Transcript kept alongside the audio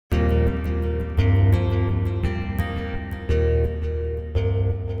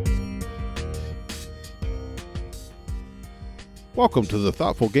Welcome to the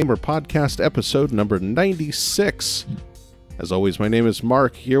Thoughtful Gamer Podcast, episode number 96. As always, my name is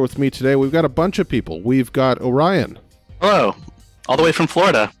Mark. Here with me today, we've got a bunch of people. We've got Orion. Hello. All the way from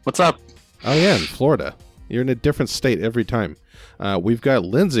Florida. What's up? Oh yeah, in Florida. You're in a different state every time. We've got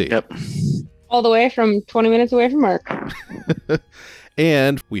Lindsay. Yep. All the way from 20 minutes away from Marc.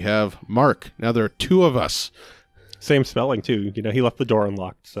 And we have Marc. Now there are two of us. Same spelling, too. You know, he left the door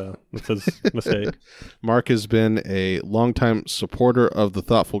unlocked, so that's his mistake. Marc has been a longtime supporter of the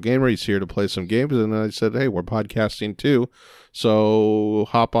Thoughtful Gamer. He's here to play some games, and I said, hey, we're podcasting too, so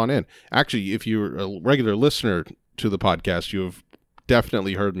hop on in. Actually, if you're a regular listener to the podcast, you have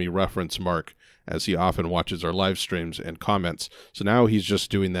definitely heard me reference Marc, as he often watches our live streams and comments. So now he's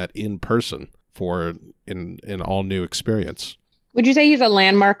just doing that in person for an all-new experience. Would you say he's a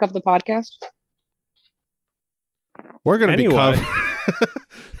landmark of the podcast? We're going to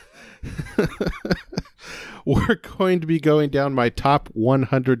We're going to be going down my top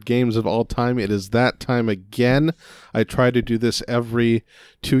 100 games of all time. It is that time again. I try to do this every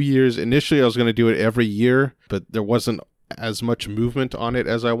 2 years. Initially, I was going to do it every year, but there wasn't as much movement on it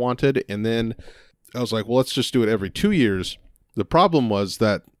as I wanted. And then I was like, well, let's just do it every 2 years. The problem was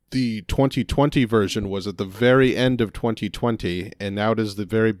that the 2020 version was at the very end of 2020, and now it is the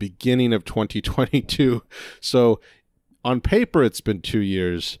very beginning of 2022. So on paper, it's been 2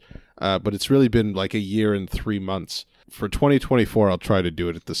 years, but it's really been like a year and 3 months. For 2024, I'll try to do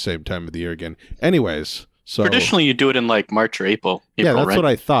it at the same time of the year again. Anyways, so traditionally you do it in like March or April. Yeah, that's right? what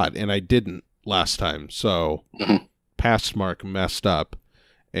I thought, and I didn't last time. So past Marc messed up,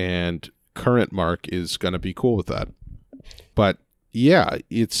 and current Marc is going to be cool with that. But yeah,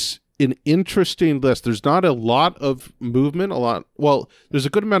 it's an interesting list. There's not a lot of movement, there's a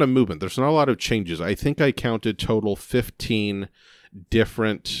good amount of movement. There's not a lot of changes. I think I counted total 15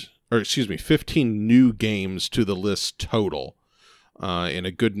 new games to the list total. And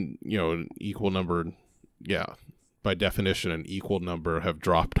a good, equal number, by definition, an equal number have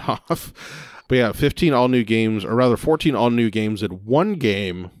dropped off. But yeah, 15 all-new games, or rather 14 all-new games, and one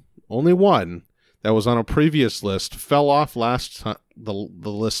game, only one, that was on a previous list, fell off the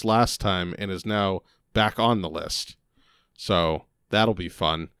list last time, and is now back on the list. So that'll be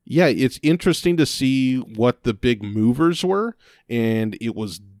fun. Yeah, it's interesting to see what the big movers were, and it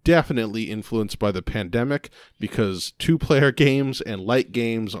was definitely influenced by the pandemic, because two-player games and light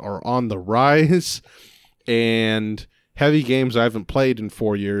games are on the rise, and heavy games I haven't played in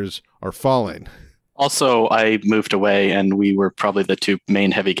 4 years are falling. Also, I moved away, and we were probably the two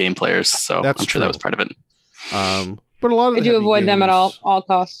main heavy game players, so That's I'm sure true. that was part of it. But a lot of Did you avoid them at all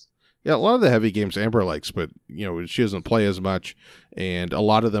costs? Yeah, a lot of the heavy games Amber likes, but she doesn't play as much, and a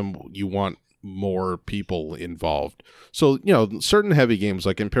lot of them you want more people involved. So certain heavy games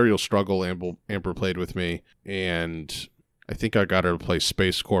like Imperial Struggle, Amber played with me, and I think I got her to play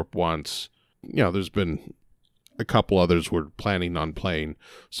Space Corp once. There's been a couple others we're planning on playing,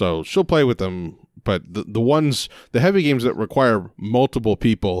 so she'll play with them. But the heavy games that require multiple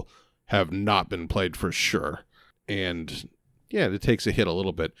people have not been played for sure. And yeah, it takes a hit a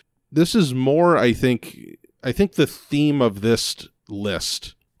little bit. This is more, I think the theme of this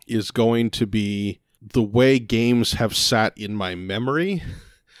list is going to be the way games have sat in my memory,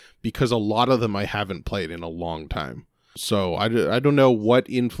 because a lot of them I haven't played in a long time. So I don't know what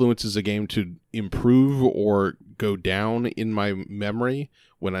influences a game to improve or go down in my memory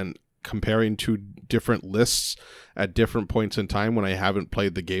when I'm comparing two different lists at different points in time when I haven't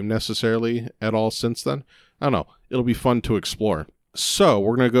played the game necessarily at all since then. I don't know. It'll be fun to explore. So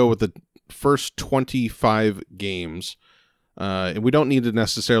we're going to go with the first 25 games. And we don't need to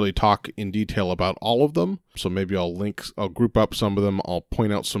necessarily talk in detail about all of them. So maybe I'll group up some of them. I'll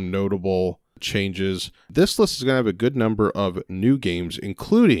point out some notable changes. This list is going to have a good number of new games,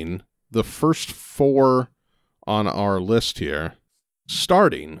 including the first 4 on our list here,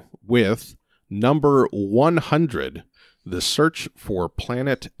 starting with number 100, The Search for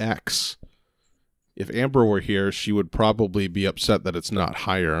Planet X. If Amber were here, she would probably be upset that it's not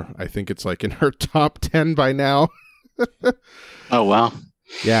higher. I think it's like in her top 10 by now. Oh, wow.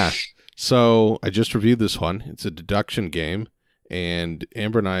 Yeah. So I just reviewed this one. It's a deduction game, and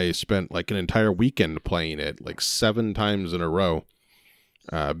Amber and I spent like an entire weekend playing it, like 7 times in a row,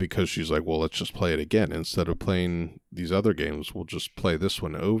 because she's like, well, let's just play it again. Instead of playing these other games, we'll just play this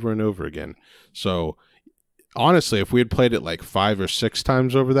one over and over again. So honestly, if we had played it like 5 or 6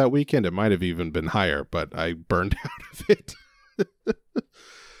 times over that weekend, it might have even been higher, but I burned out of it.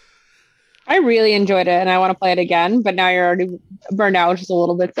 I really enjoyed it, and I want to play it again, but now you're already burned out, which is a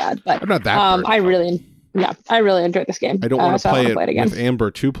little bit sad. But I'm not that burned I really enjoyed this game. I don't want to play it again with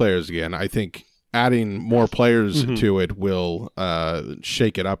Amber 2 players again. I think adding more players to it will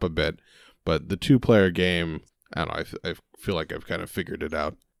shake it up a bit. But the 2-player game, I don't know, I feel like I've kind of figured it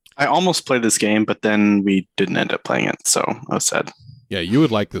out. I almost played this game, but then we didn't end up playing it, so I was sad. Yeah, you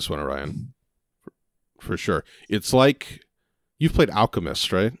would like this one, Orion. For sure. It's like, you've played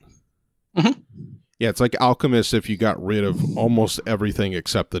Alchemist, right? Mm-hmm. Yeah, it's like Alchemist if you got rid of almost everything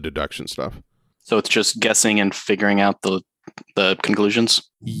except the deduction stuff. So it's just guessing and figuring out the conclusions?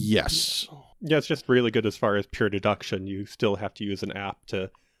 Yes. Yeah, it's just really good as far as pure deduction. You still have to use an app to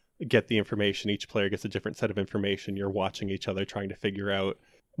get the information. Each player gets a different set of information. You're watching each other, trying to figure out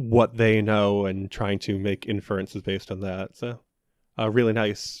what they know and trying to make inferences based on that. So a really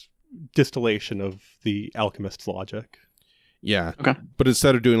nice distillation of the alchemist's logic. Yeah. Okay. But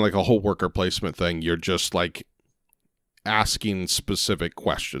instead of doing like a whole worker placement thing, you're just like asking specific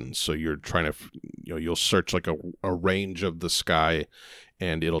questions. So you're trying to, you'll search like a range of the sky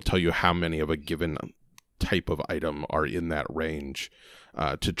and it'll tell you how many of a given type of item are in that range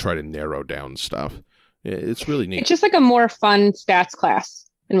to try to narrow down stuff. It's really neat. It's just like a more fun stats class,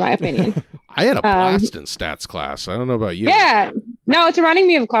 in my opinion. I had a blast in stats class. I don't know about you. Yeah. No, it's reminding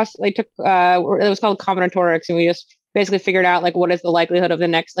me of a class I took, it was called combinatorics, and we just basically figured out like what is the likelihood of the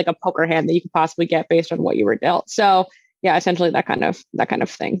next, like a poker hand that you could possibly get based on what you were dealt. So yeah, essentially that kind of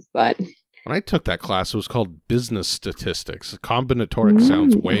thing. But when I took that class, it was called business statistics. Combinatorics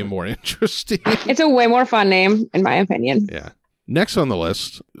sounds way more interesting. It's a way more fun name, in my opinion. Yeah. Next on the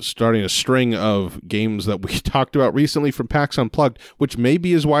list, starting a string of games that we talked about recently from PAX Unplugged, which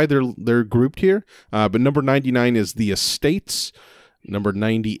maybe is why they're grouped here. But number 99 is The Estates. Number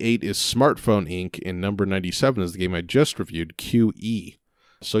 98 is Smartphone Inc. And number 97 is the game I just reviewed, QE.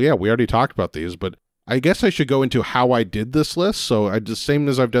 So yeah, we already talked about these, but I guess I should go into how I did this list. So I just, same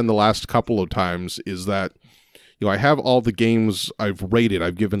as I've done the last couple of times, is that I have all the games I've rated,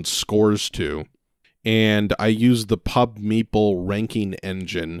 I've given scores to, and I use the Pub Meeple ranking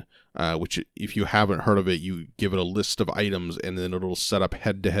engine, which if you haven't heard of it, you give it a list of items and then it'll set up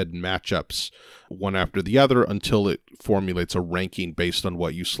head-to-head matchups one after the other until it formulates a ranking based on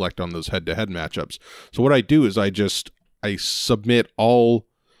what you select on those head-to-head matchups. So what I do is I submit all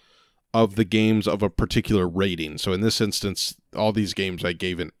of the games of a particular rating. So in this instance, all these games I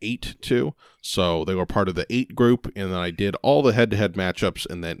gave an 8 to. So they were part of the 8 group, and then I did all the head-to-head matchups,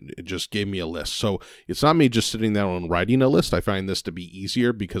 and then it just gave me a list. So it's not me just sitting down and writing a list. I find this to be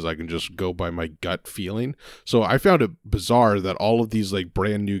easier because I can just go by my gut feeling. So I found it bizarre that all of these like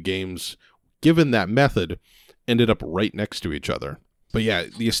brand new games, given that method, ended up right next to each other. But yeah,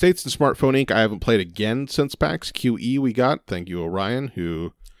 The Estates and Smartphone Inc. I haven't played again since PAX. QE we got. Thank you, Orion,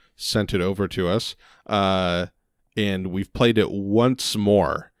 who sent it over to us. And we've played it once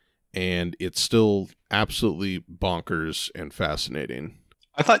more, and it's still absolutely bonkers and fascinating.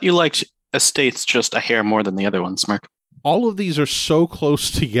 I thought you liked Estates just a hair more than the other ones, Marc. All of these are so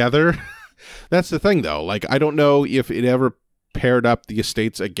close together. That's the thing, though. Like, I don't know if it ever paired up The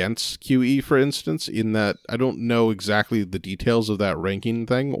Estates against QE, for instance, in that I don't know exactly the details of that ranking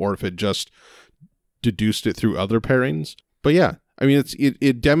thing, or if it just deduced it through other pairings. But yeah, I mean,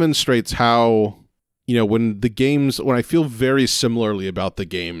 it demonstrates how, when I feel very similarly about the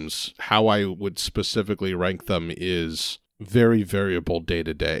games, how I would specifically rank them is very variable day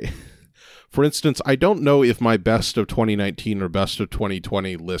to day. For instance, I don't know if my best of 2019 or best of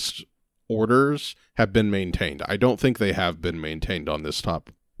 2020 list orders have been maintained. I don't think they have been maintained on this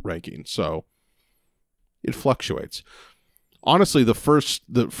top ranking, so it fluctuates. Honestly,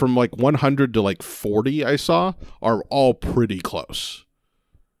 from like 100 to like 40 I saw are all pretty close.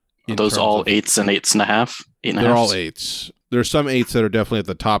 Are those all 8s and 8.5? They're all 8s. There's some 8s that are definitely at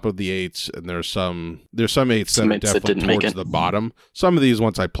the top of the 8s, and there's some 8s that are definitely towards the bottom. Some of these,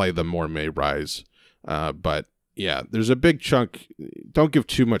 once I play them more, may rise. But yeah, there's a big chunk. Don't give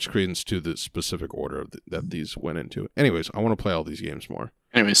too much credence to the specific order that these went into. Anyways, I want to play all these games more.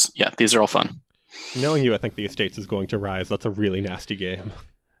 Anyways, yeah, these are all fun. Knowing you, I think The Estates is going to rise. That's a really nasty game.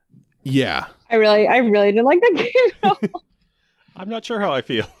 Yeah. I really didn't like that game. I'm not sure how I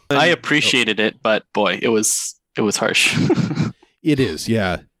feel. I appreciated it, but boy, it was harsh. It is,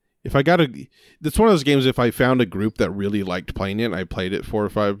 yeah. It's one of those games, if I found a group that really liked playing it and I played it 4 or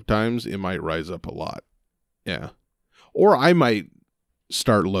 5 times, it might rise up a lot. Yeah. Or I might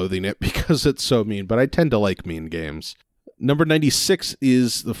start loathing it because it's so mean, but I tend to like mean games. Number 96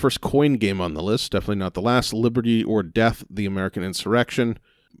 is the first coin game on the list. Definitely not the last. Liberty or Death, the American Insurrection.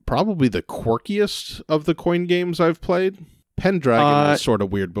 Probably the quirkiest of the coin games I've played. Pendragon was sort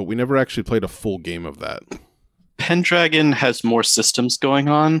of weird, but we never actually played a full game of that. Pendragon has more systems going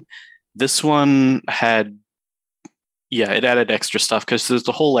on. This one had Yeah, it added extra stuff because there's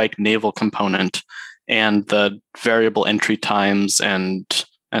the whole like naval component and the variable entry times and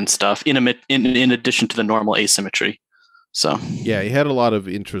stuff in addition to the normal asymmetry. So yeah, he had a lot of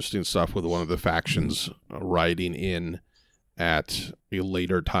interesting stuff with one of the factions riding in at a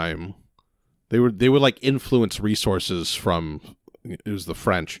later time. They would like influence resources from, it was the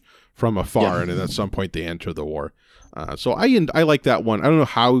French, from afar, and at some point they enter the war. So I like that one. I don't know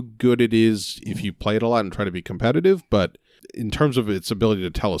how good it is if you play it a lot and try to be competitive, but in terms of its ability to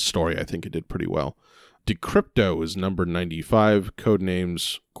tell a story, I think it did pretty well. Decrypto is number 95,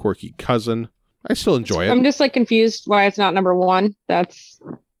 Codenames Quirky Cousin. I still enjoy it. I'm just like confused why it's not number 1. Do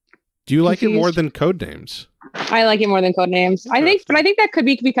you like it more than Codenames? I like it more than Codenames. I think that could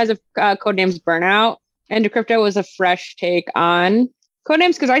be because of Codenames Burnout, and Decrypto was a fresh take on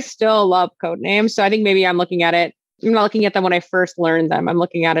Codenames because I still love Codenames. So I think maybe I'm looking at it. I'm not looking at them when I first learned them. I'm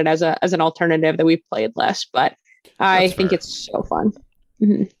looking at it as an alternative that we've played less, but I think it's so fun.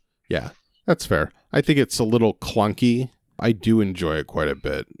 Mm-hmm. Yeah, that's fair. I think it's a little clunky. I do enjoy it quite a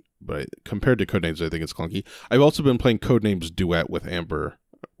bit, but compared to Codenames, I think it's clunky. I've also been playing Codenames Duet with Amber.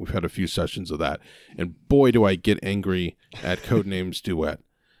 We've had a few sessions of that, and boy, do I get angry at Codenames Duet.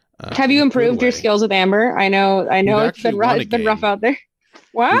 Have you improved your skills with Amber? I know it's been rough out there.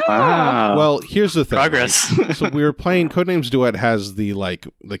 Wow. Well, here's the thing. Progress. Right? So we were playing Codenames Duet has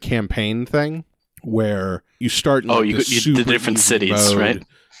the campaign thing where you start in the different cities, mode. Right?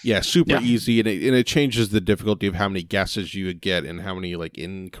 Yeah, super easy, and it changes the difficulty of how many guesses you get and how many like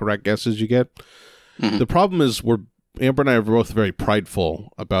incorrect guesses you get. Mm-hmm. The problem is Amber and I are both very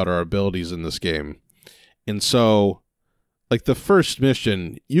prideful about our abilities in this game, and so like the first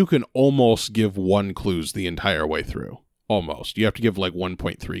mission, you can almost give 1 clues the entire way through. Almost. You have to give like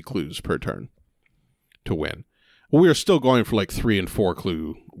 1.3 clues per turn to win. We are still going for like 3 and 4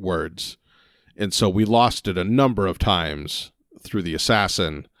 clue words. And so we lost it a number of times through the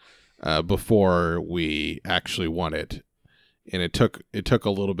assassin before we actually won it. And it took a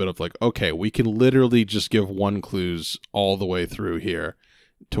little bit of like, okay, we can literally just give 1 clues all the way through here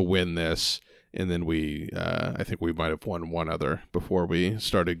to win this. And then I think we might have won one other before we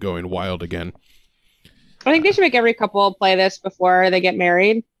started going wild again. I think they should make every couple play this before they get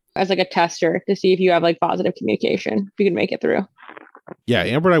married as like a tester to see if you have like positive communication, if you can make it through. Yeah,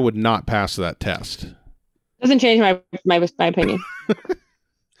 Amber and I would not pass that test. Doesn't change my opinion.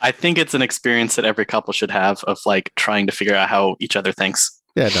 I think it's an experience that every couple should have of like trying to figure out how each other thinks.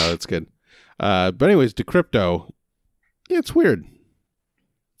 Yeah, no, that's good. But anyways, Decrypto, it's weird.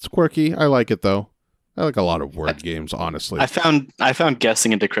 It's quirky. I like it though. I like a lot of word games, honestly. I found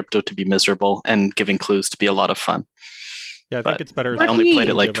guessing in Decrypto to be miserable and giving clues to be a lot of fun. Yeah, I think it's better. I only played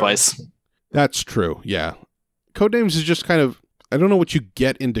it like twice. That's true, yeah. Codenames is just kind of, I don't know what you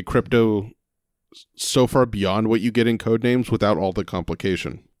get in Decrypto so far beyond what you get in Codenames without all the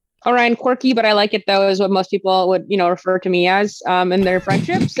complication. Orion, quirky, but I like it though, is what most people would, refer to me as in their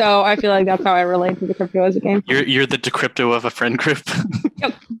friendship. So I feel like that's how I relate to Decrypto as a game. You're the Decrypto of a friend group.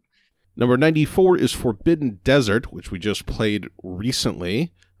 Yep. Number 94 is Forbidden Desert, which we just played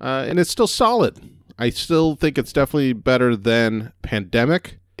recently, and it's still solid. I still think it's definitely better than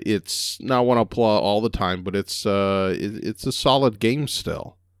Pandemic. It's not one I'll play all the time, but it's a solid game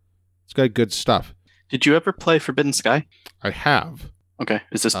still. It's got good stuff. Did you ever play Forbidden Sky? I have. Okay,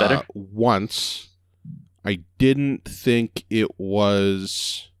 is this better? Once. I didn't think it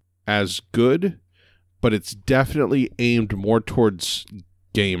was as good, but it's definitely aimed more towards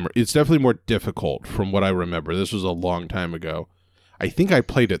it's definitely more difficult from what I remember. This was a long time ago. I think I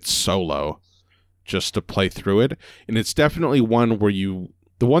played it solo just to play through it, and it's definitely one where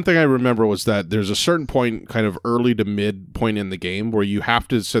the one thing I remember was that there's a certain point, kind of early to mid point in the game, where you have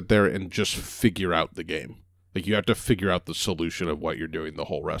to sit there and just figure out the game. Like you have to figure out the solution of what you're doing the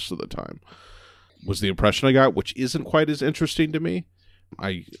whole rest of the time. Was the impression I got, which isn't quite as interesting to me.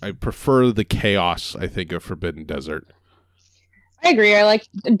 I prefer the chaos, I think, of Forbidden Desert. I agree.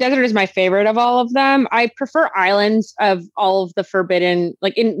 Desert is my favorite of all of them. I prefer islands of all of the Forbidden,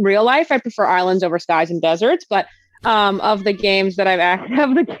 like in real life, I prefer islands over skies and deserts, but of the games that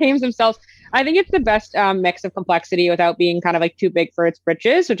of the games themselves, I think it's the best mix of complexity without being kind of like too big for its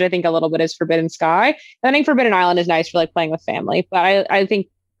britches, which I think a little bit is Forbidden Sky. And I think Forbidden Island is nice for like playing with family, but I think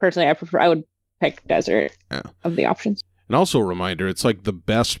personally I would pick Desert of the options. And also a reminder, it's like the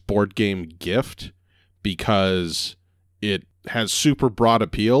best board game gift because it has super broad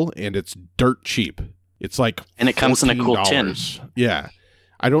appeal and it's dirt cheap. It's like and it comes in a cool tin. Yeah.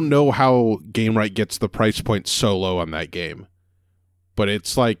 I don't know how GameRight gets the price point so low on that game. But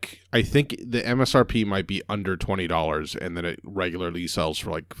it's like, I think the MSRP might be under $20 and then it regularly sells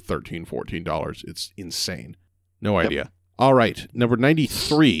for like $13, $14. It's insane. No idea. All right. Number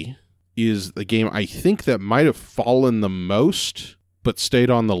 93 is the game I think that might have fallen the most, but stayed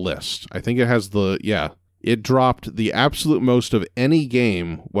on the list. I think it has it dropped the absolute most of any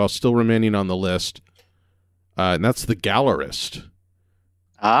game while still remaining on the list. And that's the Gallerist.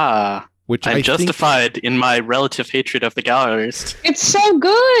 Which I'm justified in my relative hatred of the Gallerist. It's so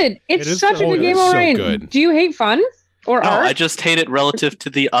good. It's such a good game, Orion. So do you hate fun or art? I just hate it relative to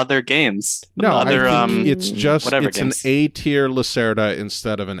the other games. No, I think it's just it's games. An A tier Lacerda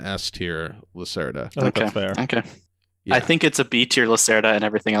instead of an S tier Lacerda. I think that's fair. Okay. Yeah. I think it's a B tier Lacerda and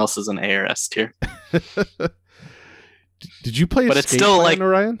everything else is an A or S tier. Did you play? But it's still like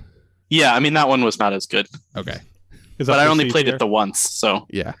Orion. Yeah, I mean that one was not as good. Okay. But I only played it the once, so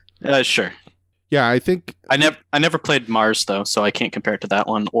yeah. Sure. Yeah, I think I never played Mars though, so I can't compare it to that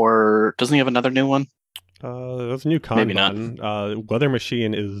one. Or doesn't he have another new one? There's a new Kanban. Maybe not. Weather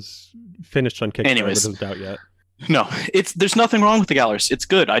Machine is finished on Kickstarter, Anyways. but isn't out yet. No, there's nothing wrong with the Gallerist. It's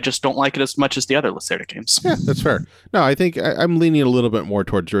good. I just don't like it as much as the other Lacerda games. Yeah, that's fair. No, I think I'm leaning a little bit more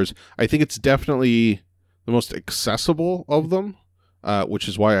towards yours. I think it's definitely the most accessible of them, which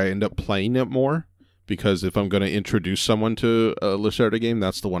is why I end up playing it more. Because if I'm going to introduce someone to a Lacerda game,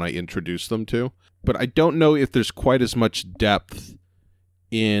 that's the one I introduce them to. But I don't know if there's quite as much depth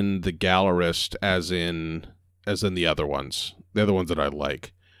in the Gallerist as in the other ones. The other ones that I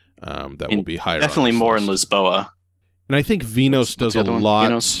like. That will be higher. Definitely more in Lisboa. And I think Vinos does a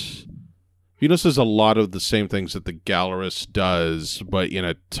lot. Vinos does a lot of the same things that the Gallerist does, but in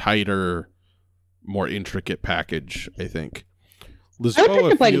a tighter, more intricate package, I think. Lisboa I would pick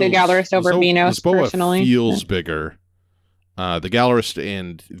to play the Gallerist over Vinos, Lisboa personally. Feels bigger. The Gallerist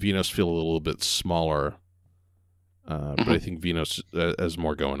and Vinos feel a little bit smaller. But I think Vinos has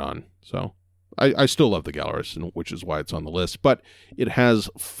more going on. So I still love the Gallerist, which is why it's on the list, but it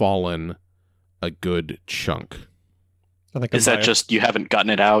has fallen a good chunk. Is that just you haven't gotten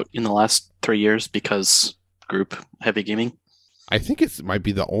it out in the last 3 years because group heavy gaming? I think it might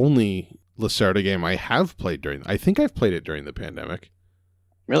be the only Lacerda game I have played I think I've played it during the pandemic.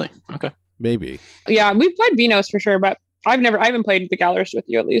 Really? Okay. Maybe. Yeah, we've played Vinos for sure, but I haven't played the Gallerist with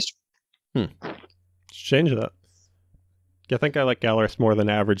you at least. Let's change that. I think I like Gallerist more than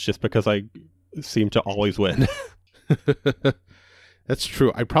average just because I seem to always win. That's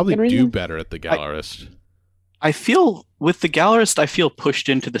true. I probably do better at the Gallerist. I feel with the Gallerist, I feel pushed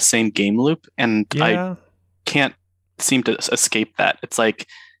into the same game loop, and I can't seem to escape that. It's like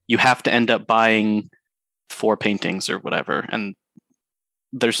you have to end up buying 4 paintings or whatever, and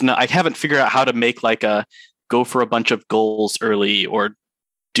I haven't figured out how to make like a go for a bunch of goals early or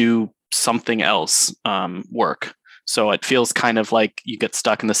do something else work. So it feels kind of like you get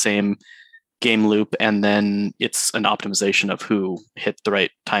stuck in the same game loop, and then it's an optimization of who hit the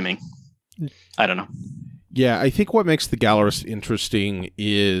right timing. I don't know. Yeah, I think what makes the Gallerist interesting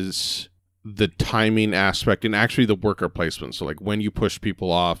is the timing aspect and actually the worker placement. So like when you push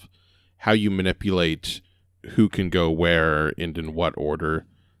people off, how you manipulate who can go where and in what order.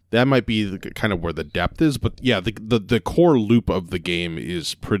 That might be kind of where the depth is. But yeah, the core loop of the game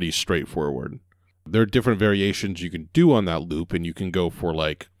is pretty straightforward. There are different variations you can do on that loop, and you can go for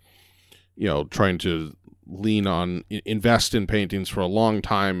like, trying to lean on, invest in paintings for a long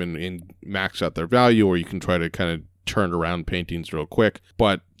time and max out their value, or you can try to kind of turn around paintings real quick.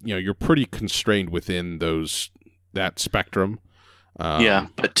 But, you're pretty constrained within that spectrum.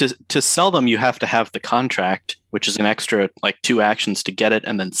 But to sell them, you have to have the contract, which is an extra like 2 actions to get it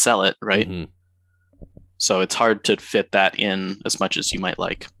and then sell it, right? Mm-hmm. So it's hard to fit that in as much as you might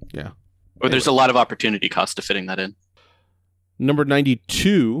like. Yeah. Or there's a lot of opportunity cost to fitting that in. Number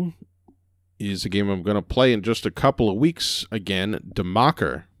 92 is a game I'm going to play in just a couple of weeks again,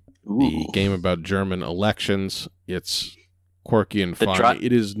 Macher, the game about German elections. It's quirky and fun.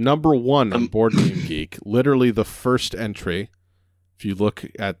 It is number 1 on Board Game Geek, literally the first entry. If you look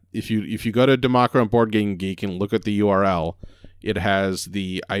at if you go to Macher on Board Game Geek and look at the URL, it has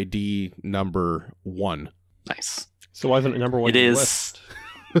the ID number 1. Nice. So why isn't it number 1 on the list?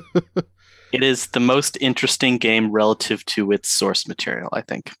 It is the most interesting game relative to its source material, I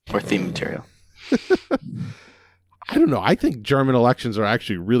think, or theme material. I don't know. I think German elections are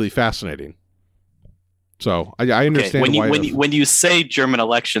actually really fascinating. So I understand when you say German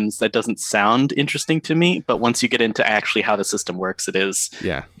elections, that doesn't sound interesting to me. But once you get into actually how the system works, it is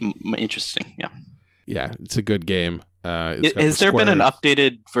interesting. Yeah. Yeah, it's a good game. Has there been an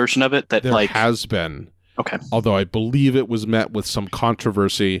updated version of it that there has been? Okay. Although I believe it was met with some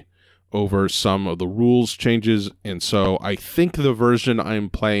controversy over some of the rules changes, and so I think the version I'm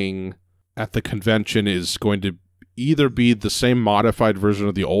playing at the convention is going to either be the same modified version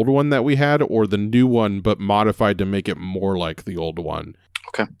of the old one that we had, or the new one but modified to make it more like the old one.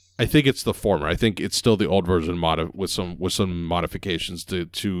 Okay. I think it's the former. I think it's still the old version with some modifications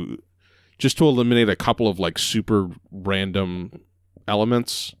to just to eliminate a couple of like super random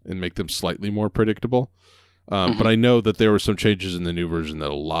elements and make them slightly more predictable. But I know that there were some changes in the new version that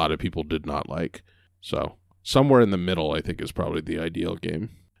a lot of people did not like. So somewhere in the middle, I think, is probably the ideal game.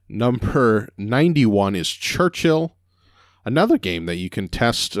 Number 91 is Churchill, another game that you can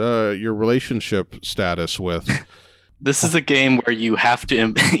test your relationship status with. This is a game where you have to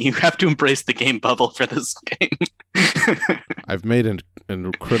embrace the game bubble for this game. I've made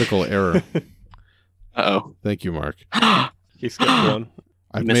a critical error. Uh-oh. Thank you, Mark. He skipped one.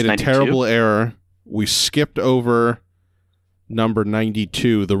 I've made a terrible error. We skipped over number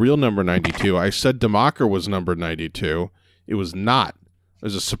 92, the real number 92. I said Macher was number 92. It was not.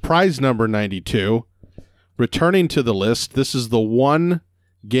 There's a surprise number 92. Returning to the list, this is the one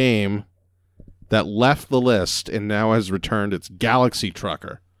game that left the list and now has returned. It's Galaxy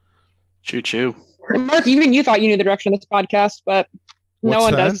Trucker. Choo choo. Mark, even you thought you knew the direction of this podcast, but no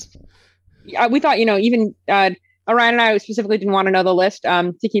one does. We thought, even Orion and I specifically didn't want to know the list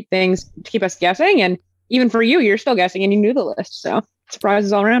to keep us guessing. And even for you, you're still guessing and you knew the list. So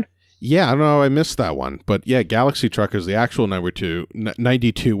surprises all around. Yeah, I don't know. I missed that one. But yeah, Galaxy Trucker is the actual number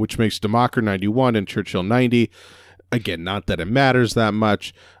 92, which makes Macher 91 and Churchill 90. Again, not that it matters that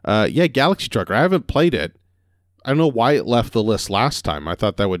much. Yeah, Galaxy Trucker. I haven't played it. I don't know why it left the list last time. I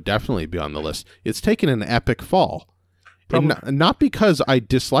thought that would definitely be on the list. It's taken an epic fall. And not because I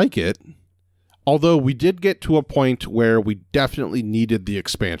dislike it, although we did get to a point where we definitely needed the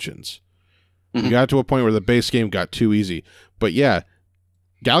expansions. We got to a point where the base game got too easy. But yeah,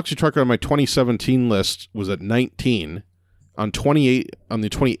 Galaxy Trucker on my 2017 list was at 19. On the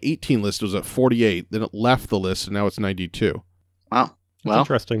 2018 list, it was at 48. Then it left the list, and now it's 92. Wow. Well,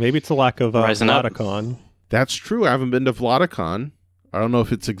 interesting. Maybe it's a lack of Vladicon. That's true. I haven't been to Vladicon. I don't know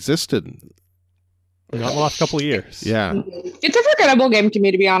if it's existed. Not in the last couple of years. Yeah. It's a forgettable game to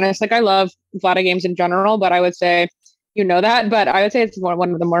me, to be honest. Like, I love Vlada games in general, but I would say, that, but I would say it's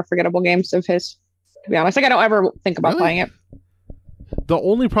one of the more forgettable games of his, to be honest. Like, I don't ever think about playing it. The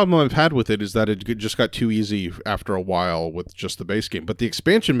only problem I've had with it is that it just got too easy after a while with just the base game. But the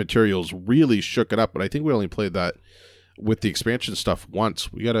expansion materials really shook it up. But I think we only played that with the expansion stuff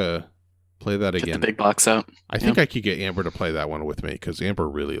once. We got to play that again. Get the big box out. I think I could get Amber to play that one with me because Amber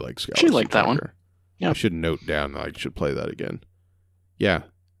really likes Galaxy. She liked that one. Yeah. I should note down that I should play that again. Yeah,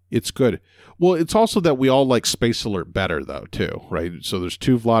 it's good. Well, it's also that we all like Space Alert better, though, too, right? So there's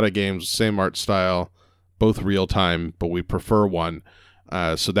two Vlada games, same art style, both real time, but we prefer one.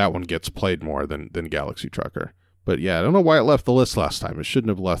 So that one gets played more than Galaxy Trucker. But yeah, I don't know why it left the list last time. It shouldn't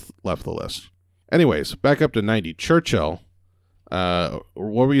have left the list. Anyways, back up to 90. Churchill. What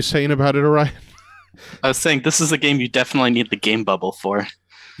were you saying about it, Orion? I was saying this is a game you definitely need the game bubble for.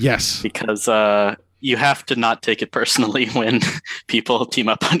 Yes. Because you have to not take it personally when people team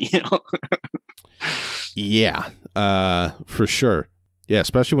up on you. Yeah, for sure. Yeah,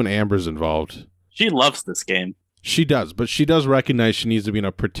 especially when Amber's involved. She loves this game. She does, but she does recognize she needs to be in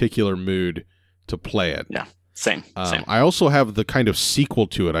a particular mood to play it. Yeah, same. I also have the kind of sequel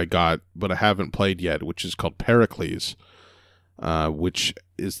to it I got, but I haven't played yet, which is called Pericles, which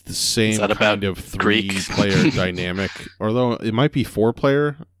is the same kind of three-player dynamic, although it might be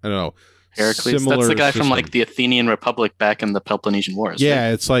four-player. I don't know. Pericles, that's the guy from like the Athenian Republic back in the Peloponnesian Wars. Yeah,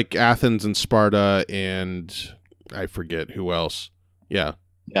 right? It's like Athens and Sparta and I forget who else. Yeah.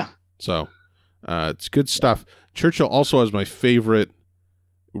 Yeah. So it's good stuff. Churchill also has my favorite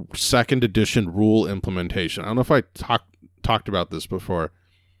second edition rule implementation. I don't know if I talked about this before,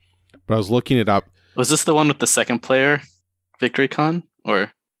 but I was looking it up. Was this the one with the second player victory con?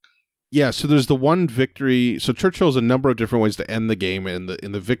 Or yeah, so there's the one victory. So Churchill has a number of different ways to end the game, and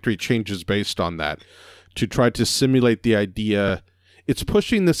the victory changes based on that to try to simulate the idea. It's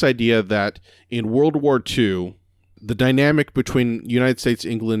pushing this idea that in World War II, the dynamic between United States,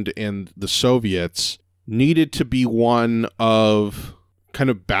 England, and the Soviets needed to be one of kind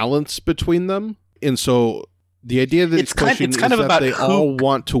of balance between them. And so the idea that it's pushing is that they all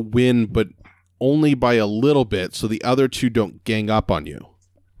want to win, but only by a little bit, so the other two don't gang up on you.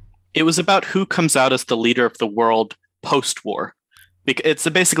 It was about who comes out as the leader of the world post-war. It's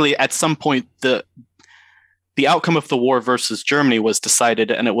basically at some point the outcome of the war versus Germany was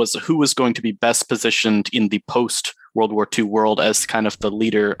decided, and it was who was going to be best positioned in the post-World War II world as kind of the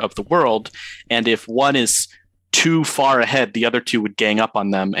leader of the world. And if one is too far ahead, the other two would gang up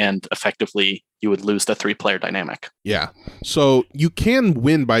on them, and effectively you would lose the three-player dynamic. Yeah. So you can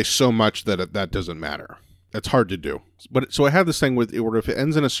win by so much that that doesn't matter. That's hard to do. But so I have this thing with if it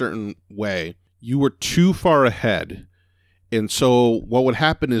ends in a certain way, you were too far ahead. And so what would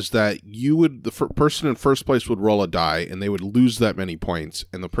happen is that the person in first place would roll a die and they would lose that many points.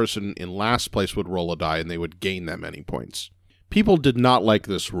 And the person in last place would roll a die and they would gain that many points. People did not like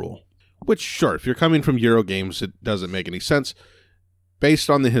this rule, which sure, if you're coming from Euro games, it doesn't make any sense. Based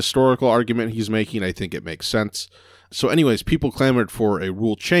on the historical argument he's making, I think it makes sense. So anyways, people clamored for a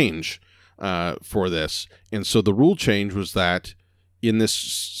rule change for this. And so the rule change was that in this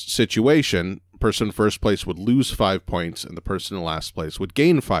situation, person in first place would lose 5 points and the person in last place would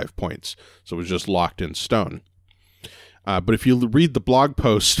gain 5 points. So it was just locked in stone. But if you read the blog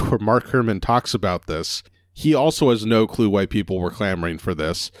post where Marc Herman talks about this, he also has no clue why people were clamoring for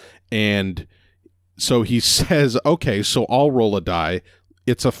this. And so he says, okay, so I'll roll a die.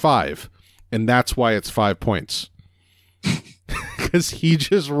 It's a 5. And that's why it's 5 points. Because he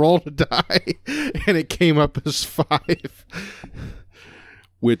just rolled a die and it came up as 5.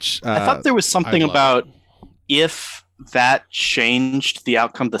 Which I thought there was something about if that changed the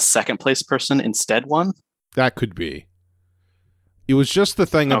outcome, the second place person instead won. That could be. It was just the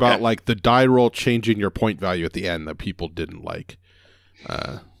thing about like the die roll changing your point value at the end that people didn't like.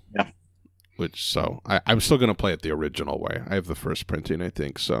 Yeah. Which I'm still going to play it the original way. I have the first printing, I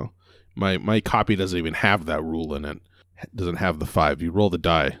think. So my copy doesn't even have that rule in it. It doesn't have the 5. You roll the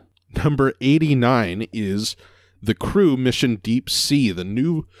die. Number 89 is The Crew Mission Deep Sea, the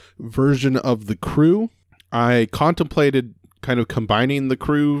new version of The Crew. I contemplated kind of combining the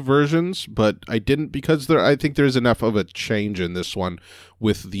Crew versions, but I didn't because I think there's enough of a change in this one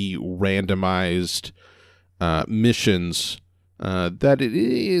with the randomized missions that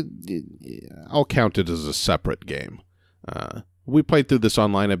I'll count it as a separate game. We played through this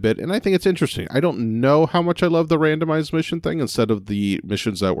online a bit, and I think it's interesting. I don't know how much I love the randomized mission thing instead of the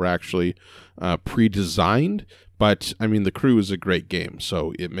missions that were actually pre-designed, but I mean, The Crew is a great game,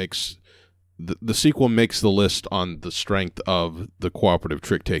 so it makes the sequel makes the list on the strength of the cooperative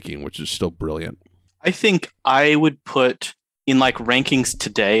trick-taking, which is still brilliant. I think I would put, in like rankings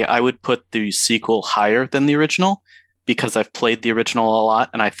today, I would put the sequel higher than the original because I've played the original a lot,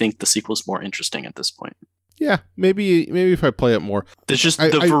 and I think the sequel is more interesting at this point. Yeah, maybe if I play it more. There's just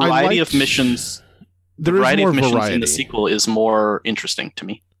the variety of missions. The variety of missions in the sequel is more interesting to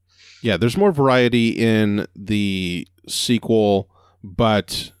me. Yeah, there's more variety in the sequel,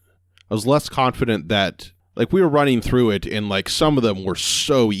 but I was less confident that, like, we were running through it and like some of them were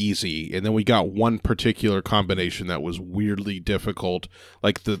so easy, and then we got one particular combination that was weirdly difficult.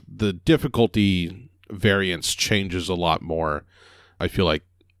 Like the difficulty variance changes a lot more, I feel like.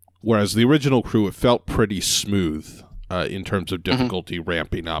 Whereas the original Crew, it felt pretty smooth in terms of difficulty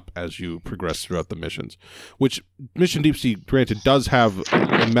ramping up as you progress throughout the missions. Which Mission Deep Sea, granted, does have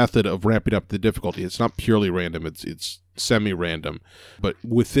a method of ramping up the difficulty. It's not purely random; it's semi-random. But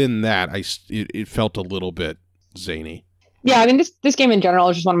within that, it felt a little bit zany. Yeah, I mean, this game in general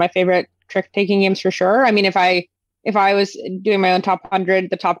is just one of my favorite trick-taking games for sure. I mean, if I was doing my own top 100,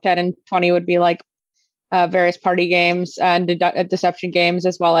 the top 10 and 20 would be like various party games and deception games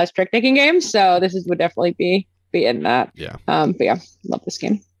as well as trick-taking games. So this would definitely be in that. Yeah. But yeah, love this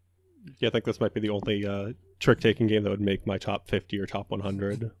game. Yeah, I think this might be the only trick-taking game that would make my top 50 or top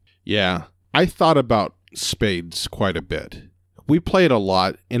 100. Yeah. I thought about Spades quite a bit. We play it a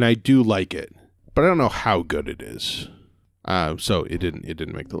lot, and I do like it, but I don't know how good it is. So it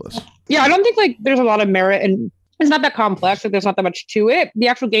didn't make the list. Yeah, I don't think like there's a lot of merit and it's not that complex. Like, there's not that much to it. The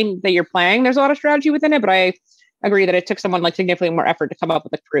actual game that you're playing, there's a lot of strategy within it, but I agree that it took someone like significantly more effort to come up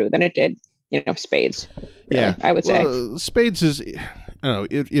with a Crew than it did, Spades. Really, yeah, I would say. Spades is, I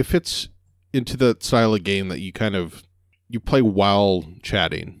don't know, it fits into the style of game that you play while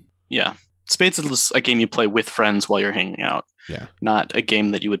chatting. Yeah. Spades is a game you play with friends while you're hanging out. Yeah. Not a game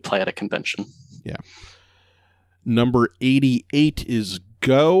that you would play at a convention. Yeah. Number 88 is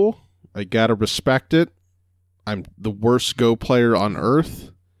Go. I gotta respect it. I'm the worst Go player on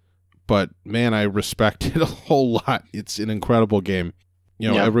earth, but man, I respect it a whole lot. It's an incredible game.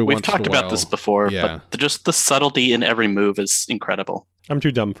 Every we've once talked in a while, about this before, but just the subtlety in every move is incredible. I'm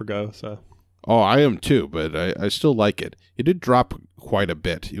too dumb for Go, so. Oh, I am too, but I still like it. It did drop quite a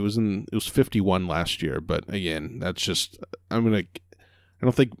bit. It was 51 last year, but again, that's just I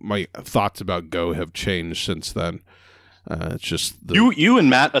don't think my thoughts about Go have changed since then. It's just you and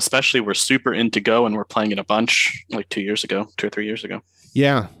Matt especially were super into Go and were playing it a bunch like 2 or 3 years ago.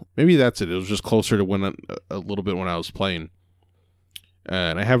 Yeah, maybe that's it. It was just closer to when a little bit when I was playing,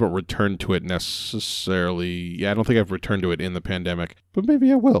 and I haven't returned to it necessarily. Yeah, I don't think I've returned to it in the pandemic, but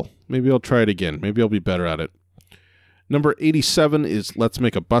maybe I will. Maybe I'll try it again. Maybe I'll be better at it. Number 87 is Let's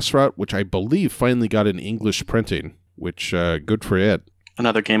Make a Bus Route, which I believe finally got an English printing, which good for it.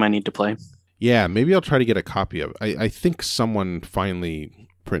 Another game I need to play. Yeah, maybe I'll try to get a copy of it. I think someone finally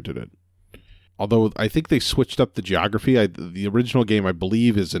printed it. Although I think they switched up the geography. The original game, I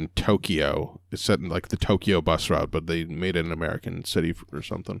believe, is in Tokyo. It's set in like the Tokyo bus route, but they made it an American city or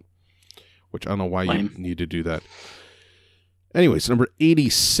something. Which I don't know why you need to do that. Anyways, number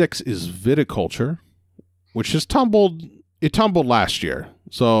 86 is Viticulture, which has tumbled. It tumbled last year.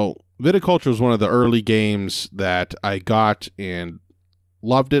 So Viticulture was one of the early games that I got and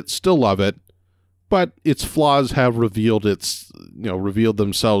loved it. Still love it, but its flaws have revealed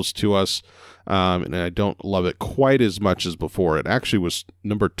themselves to us. And I don't love it quite as much as before. It actually was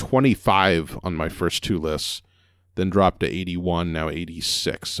number 25 on my first two lists, then dropped to 81, now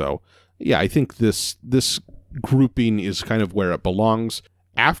 86. So, yeah, I think this grouping is kind of where it belongs.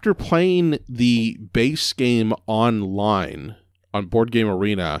 After playing the base game online on Board Game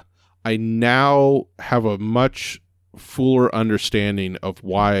Arena, I now have a much fuller understanding of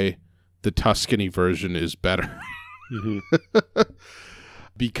why the Tuscany version is better.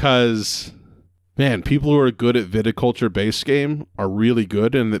 Because... man, people who are good at Viticulture base game are really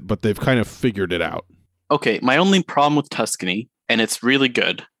good, but they've kind of figured it out. Okay, my only problem with Tuscany, and it's really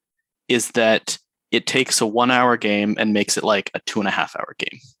good, is that it takes a 1 hour game and makes it like a 2.5 hour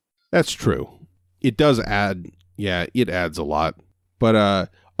game. That's true. It does add, it adds a lot. But,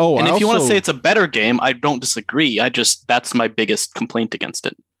 if you want to say it's a better game, I don't disagree. That's my biggest complaint against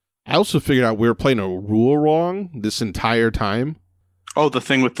it. I also figured out we were playing a rule wrong this entire time. Oh, the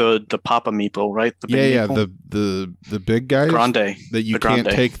thing with the Papa Meeple, right? The big meeple? the big guys. Grande. That you can't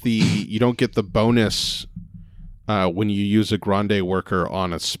take you don't get the bonus when you use a Grande worker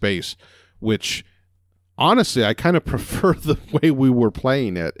on a space, which honestly, I kind of prefer the way we were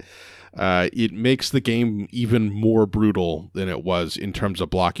playing it. It makes the game even more brutal than it was in terms of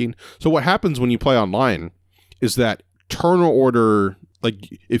blocking. So what happens when you play online is that turn order, like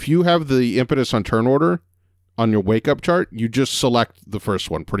if you have the impetus on turn order, on your wake-up chart, you just select the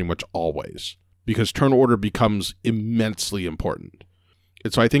first one pretty much always, because turn order becomes immensely important.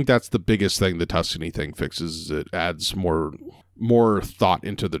 And so I think that's the biggest thing the Tuscany thing fixes, is it adds more thought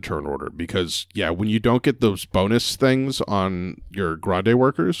into the turn order. Because, when you don't get those bonus things on your Grande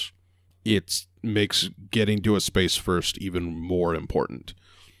workers, it makes getting to a space first even more important.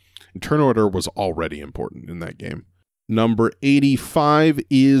 And turn order was already important in that game. Number 85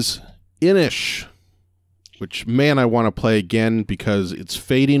 is Inish, which, man, I want to play again because it's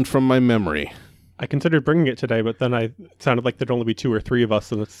fading from my memory. I considered bringing it today, but then it sounded like there'd only be 2 or 3 of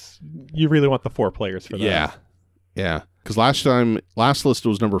us, and you really want the 4 players for that. Yeah. Because last list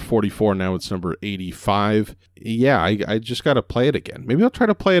was number 44, now it's number 85. Yeah, I just got to play it again. Maybe I'll try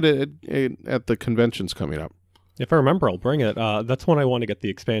to play it at the conventions coming up. If I remember, I'll bring it. That's one I want to get the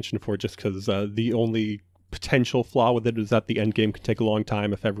expansion for, just because the only potential flaw with it is that the end game could take a long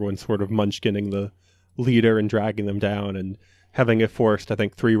time if everyone's sort of munchkinning the leader and dragging them down, and having a forced, I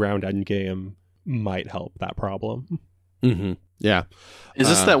think, 3-round end game might help that problem. Mm-hmm. Yeah. Is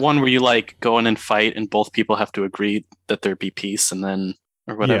this that one where you like go in and fight and both people have to agree that there be peace and then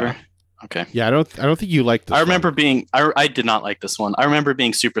or whatever? Yeah. Okay. Yeah, I don't think you like this. I remember I did not like this one. I remember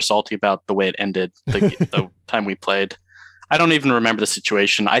being super salty about the way it ended the time we played. I don't even remember the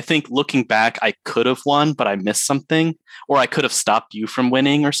situation. I think looking back, I could have won, but I missed something, or I could have stopped you from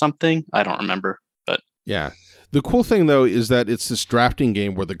winning or something. I don't remember. Yeah. The cool thing, though, is that it's this drafting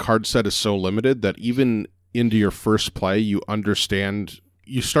game where the card set is so limited that even into your first play, you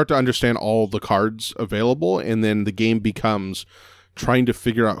start to understand all the cards available, and then the game becomes trying to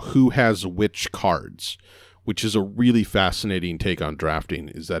figure out who has which cards, which is a really fascinating take on drafting,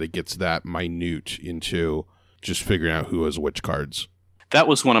 is that it gets that minute into just figuring out who has which cards. That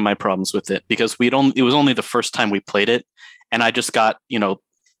was one of my problems with it, because it was only the first time we played it, and I just got,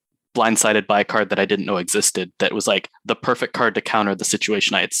 blindsided by a card that I didn't know existed that was like the perfect card to counter the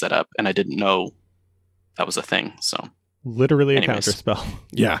situation I had set up, and I didn't know that was a thing. So literally a counter spell.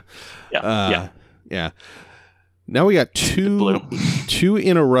 Yeah. Now we got two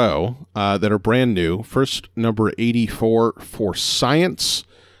in a row that are brand new. First, number 84 for Science,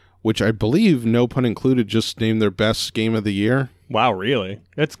 which I believe, no pun included, just named their best game of the year. Wow, really?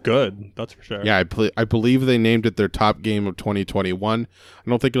 It's good. That's for sure. Yeah, I believe they named it their top game of 2021. I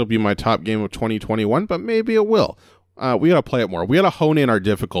don't think it'll be my top game of 2021, but maybe it will. We got to play it more. We got to hone in our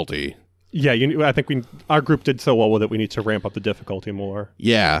difficulty. Yeah, I think our group did so well with it, we need to ramp up the difficulty more.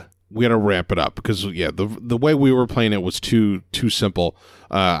 Yeah, we got to ramp it up because, the way we were playing it was too simple.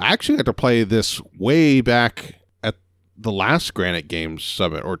 I actually got to play this way back at the last Granite Games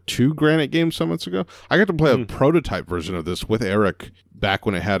Summit or 2 Granite Games Summits ago. I got to play a prototype version of this with Eric back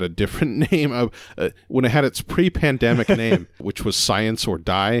when it had a different name of when it had its pre-pandemic name, which was Science or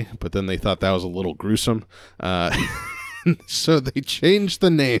Die, but then they thought that was a little gruesome. So they changed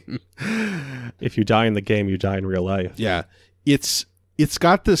the name. If you die in the game, you die in real life. Yeah. It's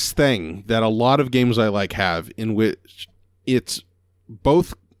got this thing that a lot of games I like have, in which it's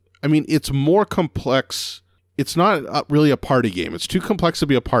both, I mean, it's more complex. It's not really a party game. It's too complex to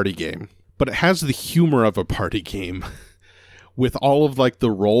be a party game, but it has the humor of a party game with all of like the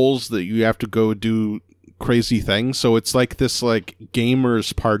roles that you have to go do crazy things. So it's like this like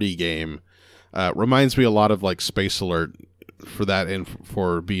gamers party game. Reminds me a lot of like Space Alert for that, and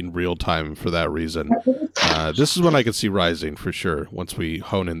for being real time for that reason. This is when I could see rising for sure, once we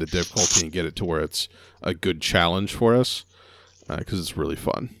hone in the difficulty and get it to where it's a good challenge for us, because it's really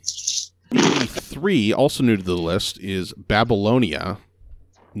fun. 3, also new to the list, is Babylonia,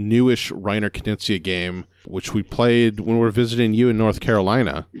 newish Reiner Knizia game, which we played when we were visiting you in North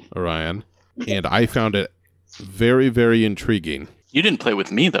Carolina, Orion, and I found it very, very intriguing. You didn't play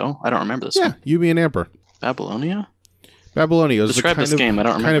with me, though. I don't remember this one. Yeah, you, me, and Amber. Babylonia? Babylonia is Describe this game. I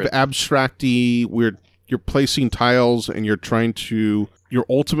don't remember. Kind of abstract-y, weird. You're placing tiles, and you're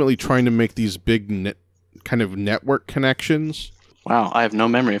ultimately trying to make these big kind of network connections. Wow, I have no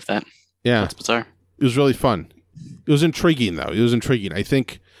memory of that. Yeah. That's bizarre. It was really fun. It was intriguing, though. It was intriguing. I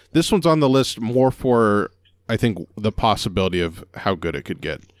think this one's on the list more for, I think, the possibility of how good it could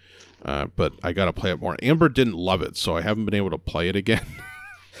get. But I got to play it more. Amber didn't love it, so I haven't been able to play it again.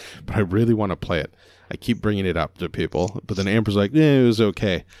 But I really want to play it. I keep bringing it up to people, but then Amber's like, it was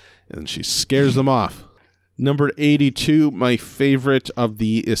okay. And she scares them off. Number 82, my favorite of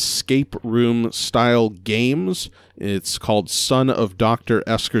the escape room style games. It's called Son of Dr.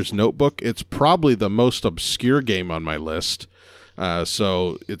 Esker's Notebook. It's probably the most obscure game on my list.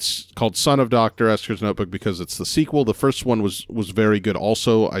 So it's called Son of Dr. Esker's Notebook because it's the sequel. The first one was very good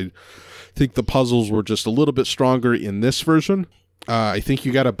also. I think the puzzles were just a little bit stronger in this version. I think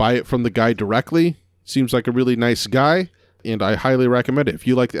you got to buy it from the guy directly. Seems like a really nice guy, and I highly recommend it. If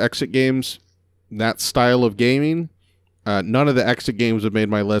you like the exit games, that style of gaming, none of the exit games have made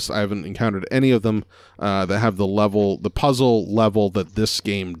my list. I haven't encountered any of them that have the puzzle level that this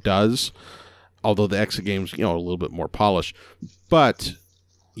game does. Although the exit games, are a little bit more polished. But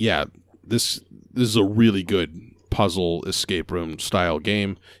yeah, this is a really good puzzle escape room style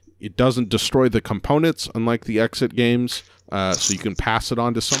game. It doesn't destroy the components, unlike the exit games, so you can pass it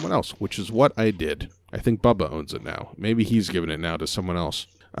on to someone else, which is what I did. I think Bubba owns it now. Maybe he's given it now to someone else.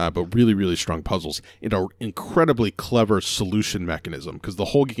 But really, really strong puzzles and an incredibly clever solution mechanism, because the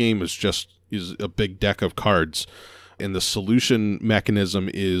whole game is a big deck of cards. And the solution mechanism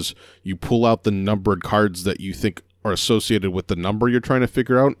is you pull out the numbered cards that you think are associated with the number you're trying to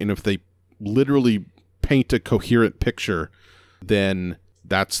figure out. And if they literally paint a coherent picture, then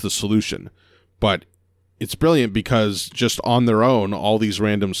that's the solution. But it's brilliant because just on their own, all these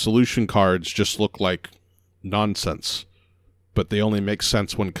random solution cards just look like nonsense. But they only make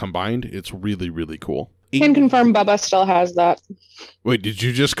sense when combined. It's really, really cool. Can confirm Bubba still has that. Wait, did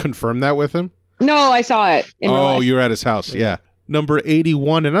you just confirm that with him? No, I saw it. You were at his house. Yeah. Number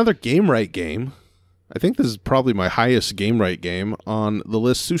 81, another GameRight game. I think this is probably my highest GameRight game on the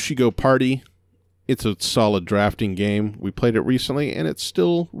list. Sushi Go Party. It's a solid drafting game. We played it recently, and it's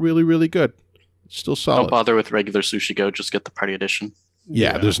still really, really good. It's still solid. Don't bother with regular Sushi Go. Just get the party edition.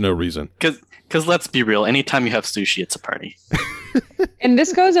 Yeah, there's no reason. Because let's be real. Anytime you have sushi, it's a party. And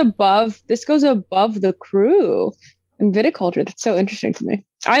this goes above the crew in Viticulture. That's so interesting to me.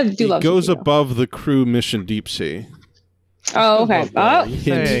 I do love. It goes sushi, above the crew Mission Deep Sea. Oh, okay.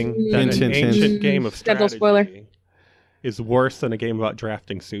 Saying that an ancient game of strategy spoiler is worse than a game about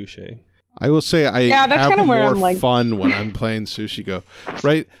drafting sushi. I will say have kind of more fun when I'm playing Sushi Go.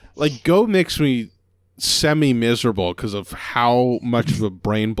 Right? Like, Go makes me semi-miserable because of how much of a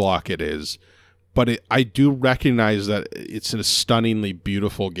brain block it is. But I do recognize that it's a stunningly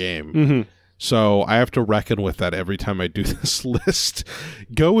beautiful game. Mm-hmm. So I have to reckon with that every time I do this list.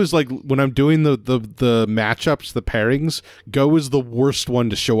 Go is like, when I'm doing the matchups, the pairings, Go is the worst one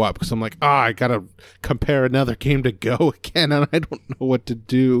to show up because I'm like, I got to compare another game to Go again, and I don't know what to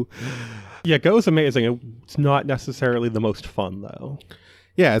do. Yeah, Go is amazing. It's not necessarily the most fun, though.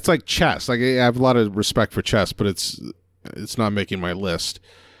 Yeah, it's like chess. Like, I have a lot of respect for chess, but it's not making my list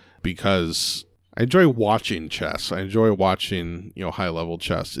because I enjoy watching chess. I enjoy watching, high-level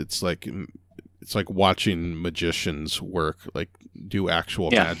chess. It's like watching magicians work, like do actual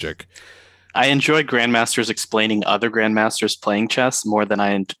magic. I enjoy grandmasters explaining other grandmasters playing chess more than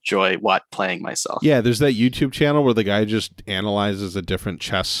I enjoy playing myself. Yeah, there's that YouTube channel where the guy just analyzes a different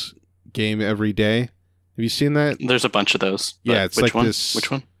chess game every day. Have you seen that? There's a bunch of those. Yeah, it's which like one? this.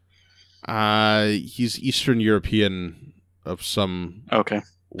 Which one? He's Eastern European of some. Okay.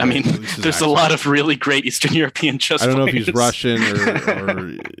 way, I mean, at least his there's a accent. lot of really great Eastern European chess I don't know if players. he's Russian or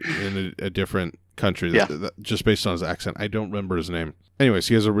in a different country. Yeah. Just based on his accent. I don't remember his name. Anyways,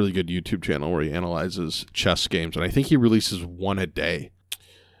 he has a really good YouTube channel where he analyzes chess games, and I think he releases one a day.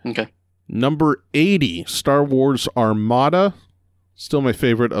 Okay. Number 80, Star Wars Armada. Still my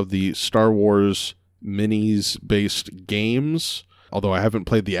favorite of the Star Wars minis-based games. Although I haven't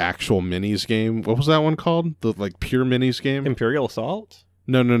played the actual minis game. What was that one called? The pure minis game? Imperial Assault?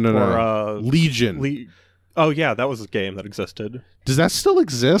 No. Or, Legion. Oh, yeah, that was a game that existed. Does that still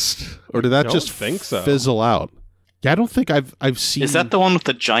exist? Or did that Don't just think so. fizzle out? Yeah, I don't think I've seen... Is that the one with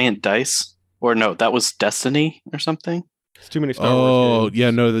the giant dice? Or no, that was Destiny or something? It's too many Star Wars games.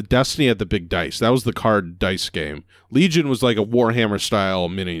 Yeah, no, the Destiny had the big dice. That was the card dice game. Legion was like a Warhammer-style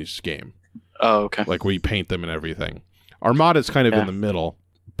minis game. Oh, okay. Like where you paint them and everything. Armada's kind of in the middle,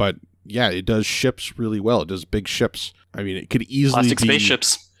 but yeah, it does ships really well. It does big ships. I mean, it could easily Plastic be...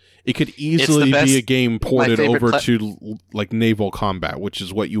 spaceships. It could easily be a game ported over favorite to like naval combat, which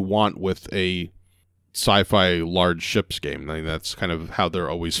is what you want with a sci-fi large ships game. I mean, that's kind of how they're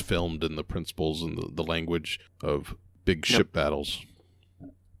always filmed in the principles and the language of big ship battles.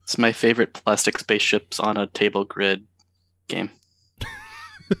 It's my favorite plastic spaceships on a table grid game.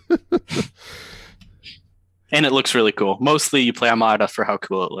 And it looks really cool. Mostly you play Armada for how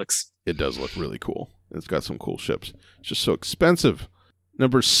cool it looks. It does look really cool. It's got some cool ships. It's just so expensive.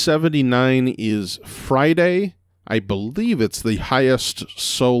 Number 79 is Friday. I believe it's the highest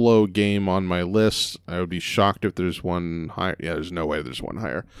solo game on my list. I would be shocked if there's one higher. Yeah, there's no way there's one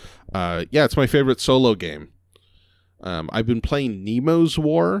higher. Yeah, it's my favorite solo game. I've been playing Nemo's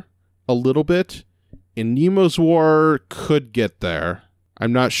War a little bit, and Nemo's War could get there.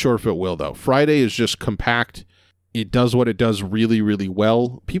 I'm not sure if it will, though. Friday is just compact. It does what it does really, really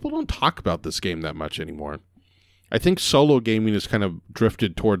well. People don't talk about this game that much anymore. I think solo gaming has kind of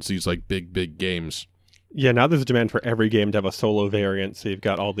drifted towards these like big games. Yeah, now there's a demand for every game to have a solo variant, so you've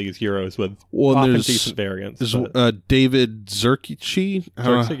got all these Euros with often decent variants. There's David Zerkischi.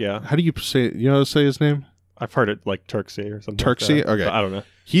 Yeah. How do you say it? You know how to say his name? I've heard it like Turksy or something. Turksy? Like that, okay. I don't know.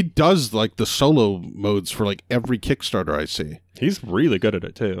 He does like the solo modes for like every Kickstarter I see. He's really good at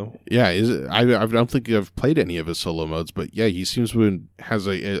it too. Yeah, I don't think I've played any of his solo modes, but yeah, he seems to has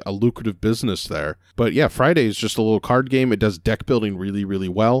a lucrative business there. But yeah, Friday is just a little card game. It does deck building really, really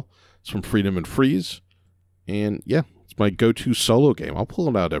well. It's from Freedom and Freeze. And yeah, it's my go-to solo game. I'll pull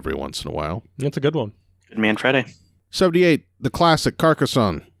it out every once in a while. It's a good one. Good Man Friday. 78, the classic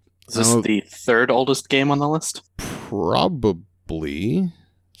Carcassonne. Is this the third oldest game on the list? Probably.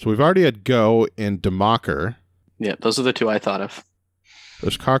 So we've already had Go and Macher. Yeah, those are the two I thought of.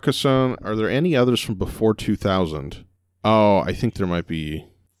 There's Carcassonne. Are there any others from before 2000? Oh, I think there might be.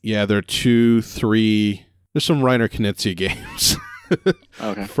 Yeah, there are 2, 3. There's some Reiner Knizia games.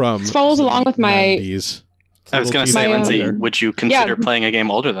 Okay. From this follows along with my 90s. I was going to say, Lindsay, would you consider playing a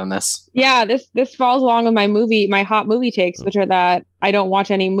game older than this? Yeah, this falls along with my hot movie takes, which are that I don't watch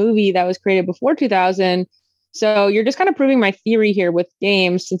any movie that was created before 2000. So you're just kind of proving my theory here with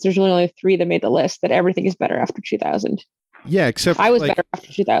games, since there's really only 3 that made the list, that everything is better after 2000. Yeah, except I was better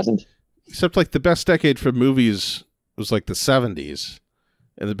after 2000. Except like the best decade for movies was like the 70s.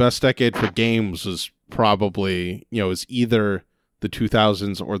 And the best decade for games was probably, is either the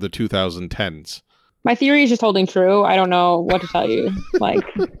 2000s or the 2010s. My theory is just holding true. I don't know what to tell you. Like,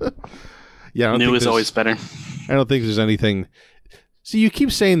 yeah, new is always better. I don't think there's anything. See, you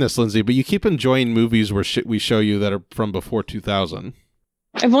keep saying this, Lindsay, but you keep enjoying movies where we show you that are from before 2000.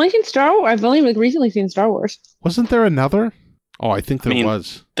 I've only seen Star Wars. I've only recently seen Star Wars. Wasn't there another? Oh, I think there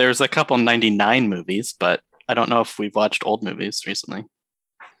was. There's a couple 99 movies, but I don't know if we've watched old movies recently.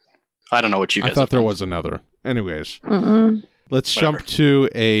 I don't know what you guys. I thought there was another. Anyways. Let's Whatever. jump to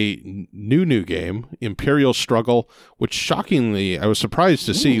a new game, Imperial Struggle, which shockingly, I was surprised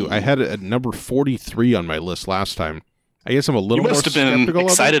to see. I had it at number 43 on my list last time. I guess I'm a little You more must have been skeptical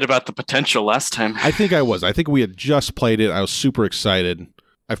excited about the potential last time. I think I was. I think we had just played it. I was super excited.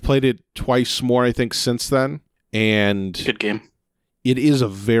 I've played it twice more, I think, since then. And Good game. it is a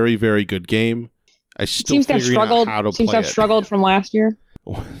very, very good game. I still Seems to have figuring struggled. out how to Seems play to have it. struggled from last year.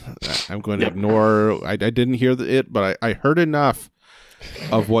 I'm going to ignore. I didn't hear it, but I heard enough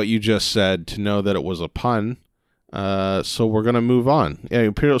of what you just said to know that it was a pun. So we're going to move on. Yeah,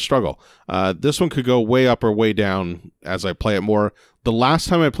 Imperial Struggle. This one could go way up or way down as I play it more. The last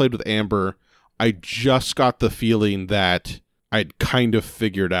time I played with Amber, I just got the feeling that I'd kind of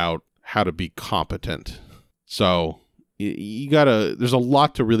figured out how to be competent. So you gotta, there's a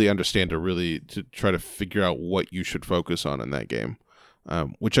lot to really understand to try to figure out what you should focus on in that game.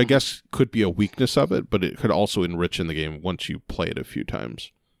 Which I guess could be a weakness of it, but it could also enrich in the game once you play it a few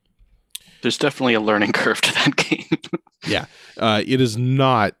times. There's definitely a learning curve to that game. Yeah. It is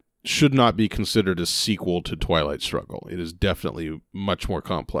should not be considered a sequel to Twilight Struggle. It is definitely much more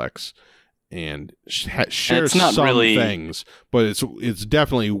complex and shares some things, but it's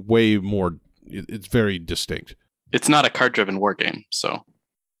definitely way more, it's very distinct. It's not a card-driven war game, so.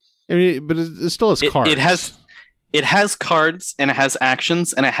 I mean, but it still has cards. It has cards, and it has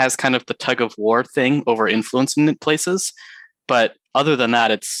actions, and it has kind of the tug-of-war thing over influence in places, but other than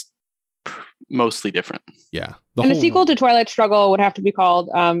that, it's mostly different. Yeah. The sequel to Twilight Struggle would have to be called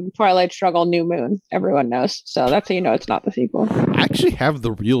Twilight Struggle New Moon. Everyone knows. So that's how you know it's not the sequel. I actually have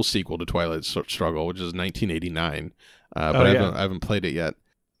the real sequel to Twilight Struggle, which is 1989. But I haven't played it yet.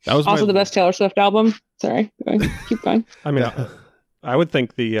 That was also the best Taylor Swift album. Sorry. Keep going. I mean, I would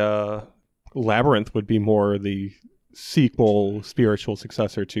think the Labyrinth would be more the sequel, spiritual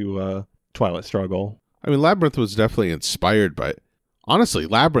successor to Twilight Struggle. I mean, Labyrinth was definitely inspired by it. Honestly,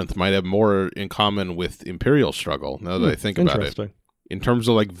 Labyrinth might have more in common with Imperial Struggle, now that I think about it. In terms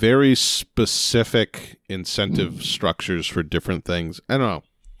of like very specific incentive structures for different things. I don't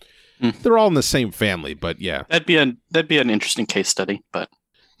know. They're all in the same family, but yeah. That'd be an interesting case study, but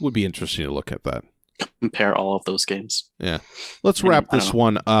would be interesting to look at that. Compare all of those games. Yeah. Let's wrap this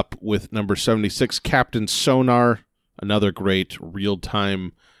one up with number 76, Captain Sonar, another great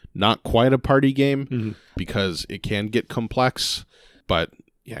real-time, not quite a party game because it can get complex. But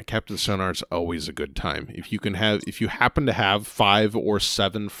yeah, Captain Sonar is always a good time. If you happen to have 5 or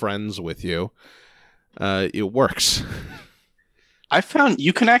 7 friends with you, it works. I found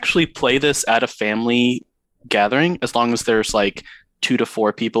you can actually play this at a family gathering as long as there's like 2 to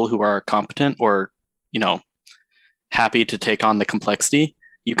 4 people who are competent or, happy to take on the complexity.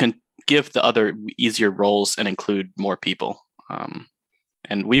 You can give the other easier roles and include more people.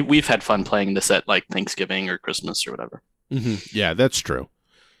 And we've had fun playing this at like Thanksgiving or Christmas or whatever. Yeah, that's true.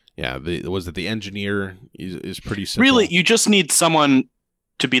 Yeah, the engineer is pretty simple. Really, you just need someone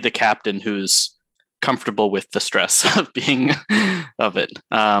to be the captain who's comfortable with the stress of being of it.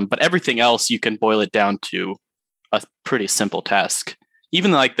 But everything else, you can boil it down to a pretty simple task.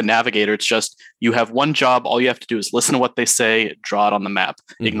 Even like the navigator, it's just you have one job. All you have to do is listen to what they say, draw it on the map,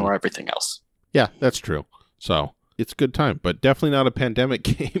 ignore everything else. Yeah, that's true. So it's a good time, but definitely not a pandemic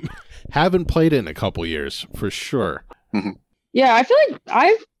game. Haven't played it in a couple years for sure. Yeah, I feel like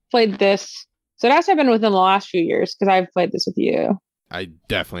I've played this. So it has to have been within the last few years because I've played this with you. I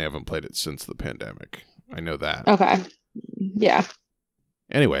definitely haven't played it since the pandemic. I know that. Okay. Yeah.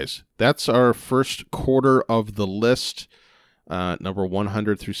 Anyways, that's our first quarter of the list, number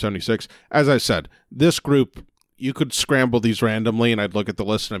 100 through 76. As I said, this group, you could scramble these randomly and I'd look at the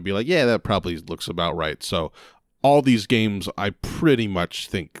list and I'd be like, yeah, that probably looks about right. So all these games, I pretty much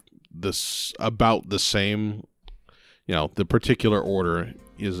think this about the same. The particular order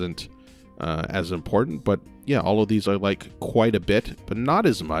isn't as important, but yeah, all of these I like quite a bit, but not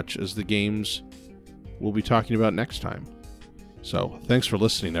as much as the games we'll be talking about next time. So thanks for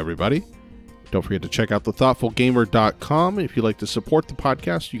listening, everybody. Don't forget to check out thethoughtfulgamer.com. If you'd like to support the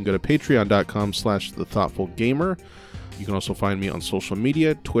podcast, you can go to patreon.com/thethoughtfulgamer. You can also find me on social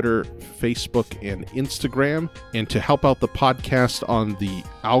media, Twitter, Facebook, and Instagram. And to help out the podcast on the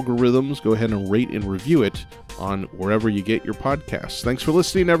algorithms, go ahead and rate and review it on wherever you get your podcasts. Thanks for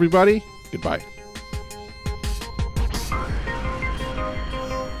listening, everybody. Goodbye.